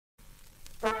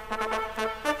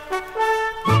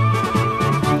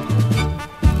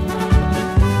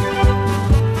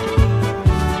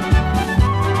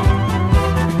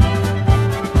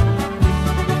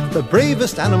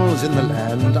bravest animals in the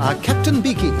land are Captain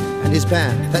Beaky and his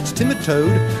band. That's timid toad,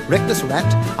 reckless rat,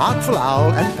 artful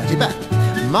owl, and fatty bat.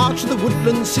 March to the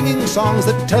woodland singing songs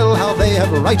that tell how they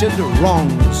have righted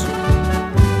wrongs.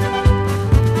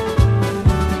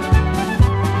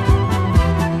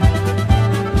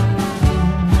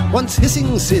 Once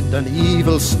hissing Sid, an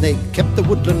evil snake, kept the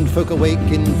woodland folk awake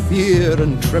in fear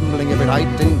and trembling every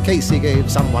night in case he gave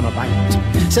someone a bite.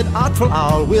 Said artful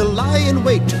owl, we'll lie in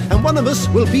wait, and one of us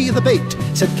will be the bait.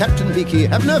 Said Captain Beaky,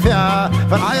 have no fear,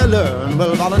 for I alone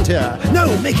will volunteer.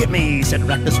 No, make it me, said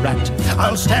reckless rat.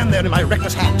 I'll stand there in my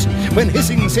reckless hat. When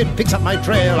hissing Sid picks up my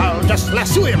trail, I'll just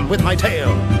lasso him with my tail.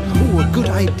 Oh, a good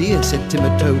idea, said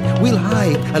timid toad. We'll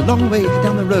hide a long way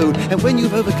down the road, and when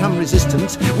you've overcome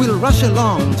resistance, we'll rush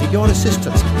along to your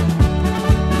assistance.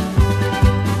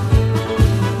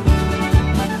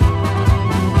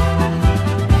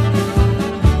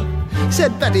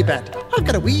 Said Fatty Bat, I've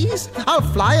got a wheeze. I'll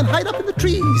fly and hide up in the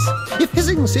trees. If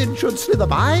hissing Sid should slither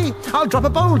by, I'll drop a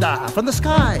boulder from the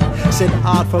sky. Said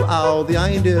artful owl, the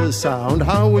idea's sound.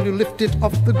 How will you lift it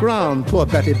off the ground? Poor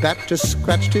Fatty Bat just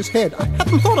scratched his head. I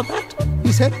hadn't thought of that,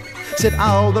 he said. Said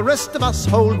owl, the rest of us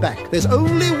hold back. There's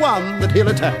only one that he'll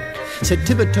attack. Said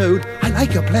timid toad, I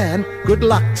like your plan. Good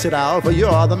luck, said owl, for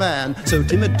you're the man. So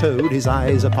timid toad, his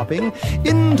eyes are popping,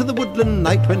 into the woodland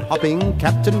night went hopping.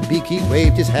 Captain Beaky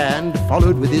waved his hand,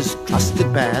 followed with his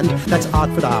trusted band. That's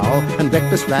artful owl and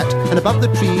reckless rat, and above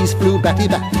the trees flew Batty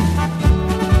Bat.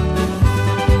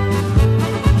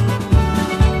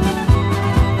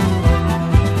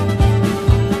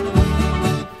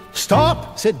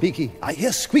 Stop, said Beaky, I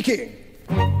hear squeaking.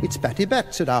 It's Batty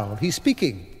Bat, said owl, he's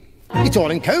speaking. It's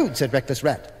all in code, said reckless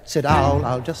rat. Said owl,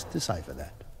 I'll just decipher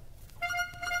that.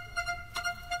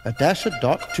 A dash, a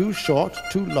dot, too short,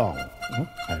 too long. Oh,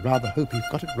 I rather hope you've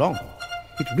got it wrong.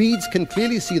 It reads, can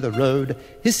clearly see the road.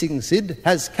 Hissing Sid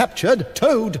has captured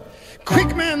Toad.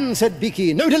 Quick, man, said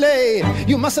Beaky, no delay.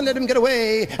 You mustn't let him get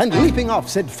away. And leaping off,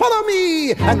 said, follow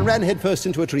me, and ran headfirst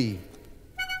into a tree.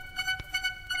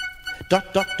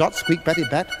 Dot, dot, dot, squeaked Batty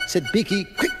Bat. Said Beaky,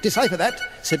 quick, decipher that.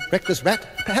 Said reckless rat,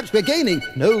 perhaps we're gaining.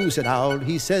 No, said owl,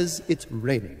 he says it's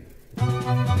raining.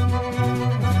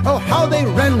 Oh, how they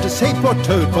ran to save poor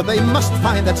Toad, for they must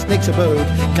find that snake's abode.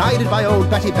 Guided by old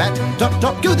Batty Bat, dot,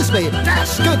 dot, go this way,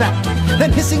 dash, go that.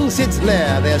 Then hissing Sid's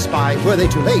lair they espied. Were they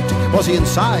too late? Was he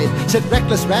inside? Said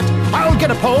reckless rat, I'll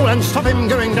get a pole and stop him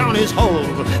going down his hole.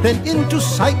 Then into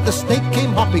sight the snake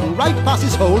came hopping, right past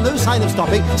his hole, no sign of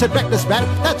stopping. Said reckless rat,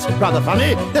 that's rather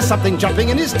funny, there's something jumping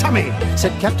in his tummy.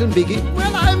 Said Captain Beaky,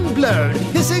 well, I'm blown.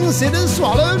 Hissing Sid has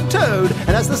swallowed Toad.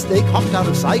 And as the snake hopped out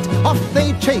of sight, off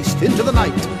they chased into the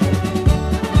night.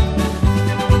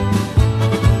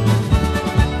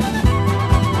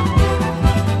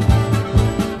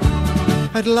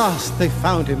 At last they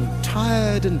found him,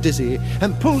 tired and dizzy,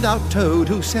 and pulled out Toad,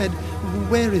 who said,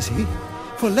 where is he?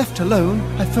 For left alone,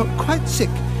 I felt quite sick,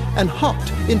 and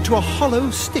hopped into a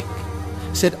hollow stick.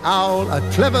 Said owl, a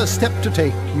clever step to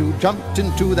take. You jumped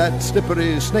into that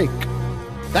slippery snake.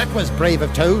 That was brave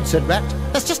of Toad, said rat.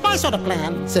 That's just my sort of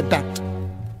plan, said bat.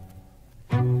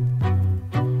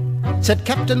 Said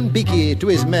Captain Beaky to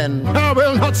his men, I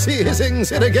will not see hissing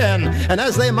Sid again. And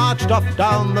as they marched off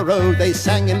down the road, they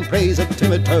sang in praise of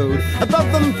timid Toad.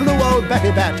 Above them flew old Batty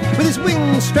Bat, with his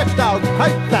wings stretched out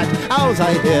quite flat. Owl's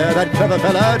idea, that clever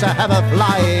fella, to have a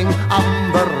flying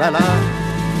umbrella.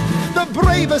 The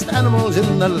bravest animals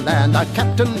in the land are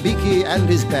Captain Beaky and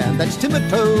his band. That's timid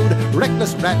Toad,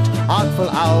 reckless rat, artful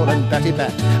owl, and Batty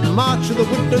Bat. March to the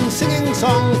woodland singing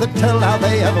songs that tell how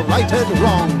they have righted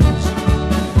wrongs.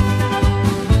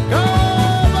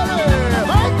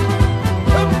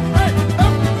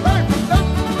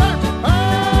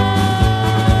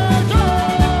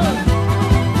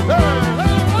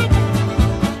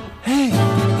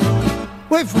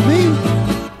 Wait for me.